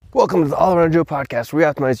Welcome to the All Around Joe podcast, where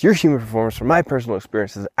we optimize your human performance from my personal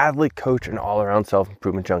experience as an athlete, coach, and all-around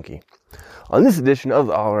self-improvement junkie. On this edition of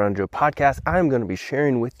the All Around Joe podcast, I'm going to be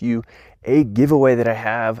sharing with you a giveaway that I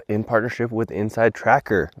have in partnership with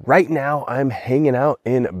InsideTracker. Right now, I'm hanging out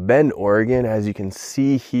in Bend, Oregon, as you can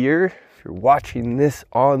see here. If you're watching this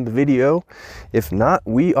on the video, if not,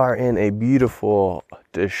 we are in a beautiful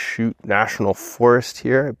Deschutes National Forest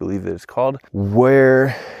here, I believe that it's called,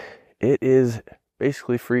 where it is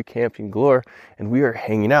basically free camping galore, and we are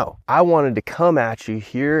hanging out. I wanted to come at you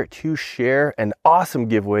here to share an awesome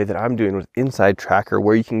giveaway that I'm doing with InsideTracker,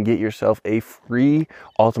 where you can get yourself a free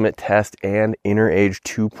ultimate test and Inner Age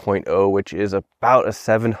 2.0, which is about a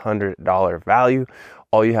 $700 value.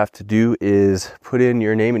 All you have to do is put in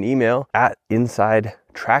your name and email at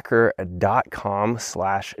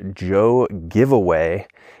InsideTracker.com/Joe giveaway,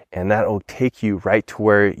 and that'll take you right to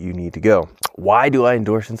where you need to go. Why do I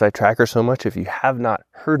endorse InsideTracker so much? If you have not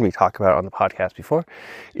heard me talk about it on the podcast before,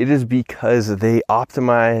 it is because they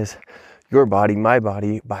optimize your body, my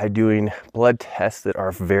body, by doing blood tests that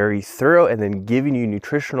are very thorough and then giving you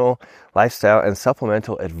nutritional, lifestyle, and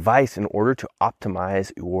supplemental advice in order to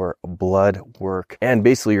optimize your blood work and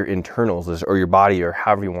basically your internals or your body, or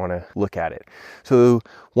however you want to look at it. So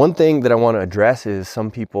one thing that I want to address is some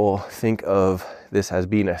people think of this as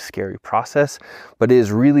being a scary process, but it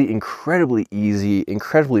is really incredibly easy,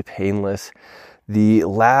 incredibly painless. The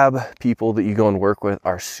lab people that you go and work with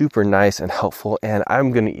are super nice and helpful, and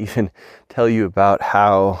I'm going to even tell you about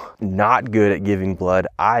how not good at giving blood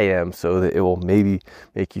I am, so that it will maybe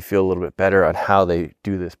make you feel a little bit better on how they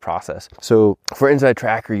do this process. So for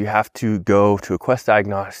InsideTracker, you have to go to a Quest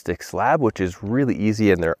Diagnostics lab, which is really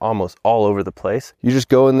easy, and they're almost all over the place. You just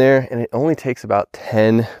go in there, and it only takes about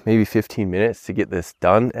 10, maybe 15 minutes to get this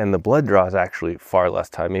done, and the blood draw is actually far less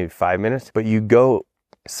time, maybe 5 minutes, but you go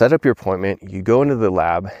set up your appointment, you go into the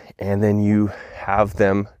lab, and then you have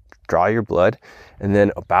them draw your blood, and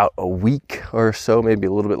then about a week or so, maybe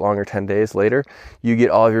a little bit longer, 10 days later, you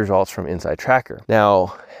get all of your results from InsideTracker.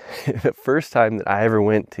 Now, the first time that I ever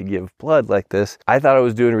went to give blood like this, I thought I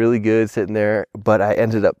was doing really good sitting there, but I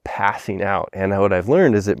ended up passing out. And what I've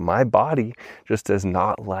learned is that my body just does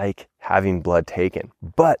not like having blood taken.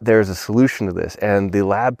 But there's a solution to this, and the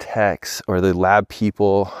lab techs or the lab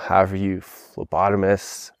people, however you,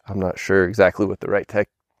 phlebotomists, I'm not sure exactly what the right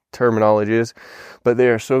terminology is, but they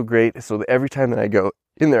are so great. So that every time that I go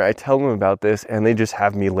in there, I tell them about this, and they just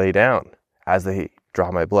have me lay down as they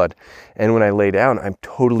draw my blood. And when I lay down, I'm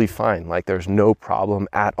totally fine. Like, there's no problem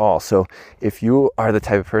at all. So if you are the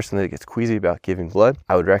type of person that gets queasy about giving blood,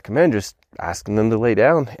 I would recommend just asking them to lay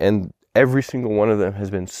down. And every single one of them has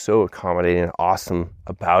been so accommodating and awesome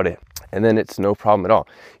about it. And then it's no problem at all.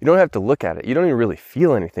 You don't have to look at it. You don't even really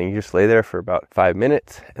feel anything. You just lay there for about 5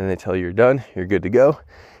 minutes, and they tell you you're done, you're good to go.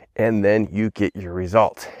 And then you get your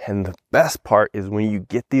results. And the best part is when you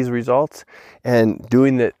get these results and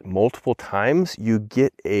doing it multiple times, you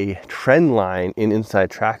get a trend line in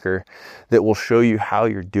InsideTracker that will show you how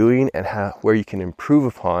you're doing and where you can improve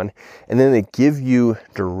upon. And then they give you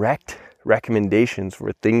direct recommendations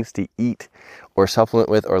for things to eat or supplement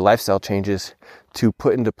with, or lifestyle changes to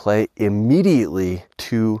put into play immediately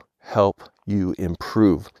to help you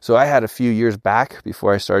improve. So I had a few years back,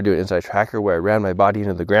 before I started doing InsideTracker, where I ran my body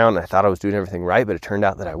into the ground and I thought I was doing everything right, but it turned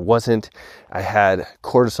out that I wasn't. I had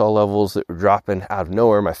cortisol levels that were dropping out of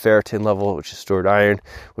nowhere. My ferritin level, which is stored iron,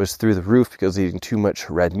 was through the roof because eating too much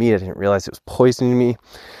red meat. I didn't realize it was poisoning me,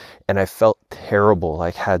 and I felt terrible,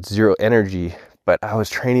 like had zero energy. But I was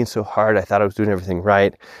training so hard, I thought I was doing everything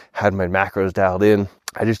right, had my macros dialed in.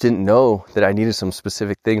 I just didn't know that I needed some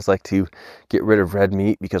specific things, like to get rid of red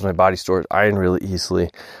meat because my body stores iron really easily.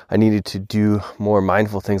 I needed to do more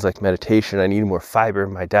mindful things like meditation. I needed more fiber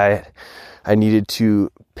in my diet. I needed to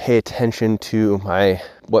pay attention to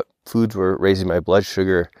what foods were raising my blood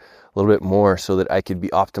sugar a little bit more so that I could be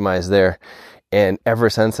optimized there. And ever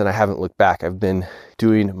since then, I haven't looked back. I've been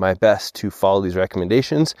doing my best to follow these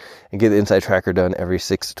recommendations and get the InsideTracker done every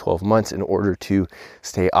 6 to 12 months in order to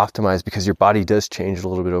stay optimized, because your body does change a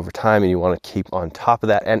little bit over time and you want to keep on top of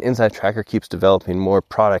that. And InsideTracker keeps developing more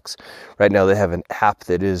products. Right now, they have an app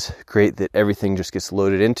that is great that everything just gets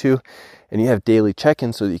loaded into, and you have daily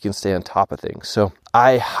check-ins so that you can stay on top of things. So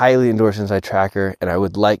I highly endorse InsideTracker, and I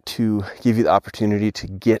would like to give you the opportunity to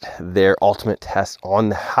get their ultimate test on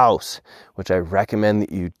the house, which I recommend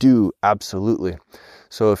that you do absolutely.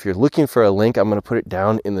 So if you're looking for a link, I'm going to put it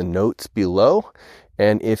down in the notes below.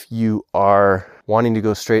 And if you are wanting to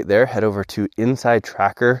go straight there, head over to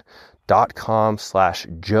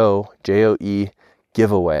InsideTracker.com/Joe, Joe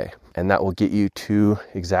giveaway. and that will get you to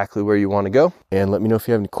exactly where you want to go. And let me know if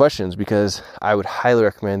you have any questions, because I would highly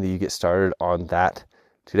recommend that you get started on that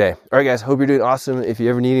today. All right, guys, hope you're doing awesome. If you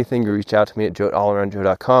ever need anything, reach out to me at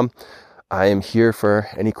joe@allaroundjoe.com. I am here for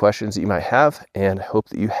any questions that you might have, and hope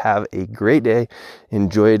that you have a great day.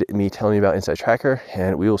 Enjoyed me telling you about InsideTracker,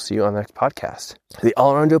 and we will see you on the next podcast. The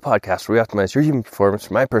All Around Joe podcast, where we optimize your human performance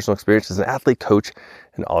from my personal experience as an athlete, coach,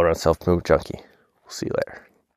 and all-around self-improvement junkie. We'll see you later.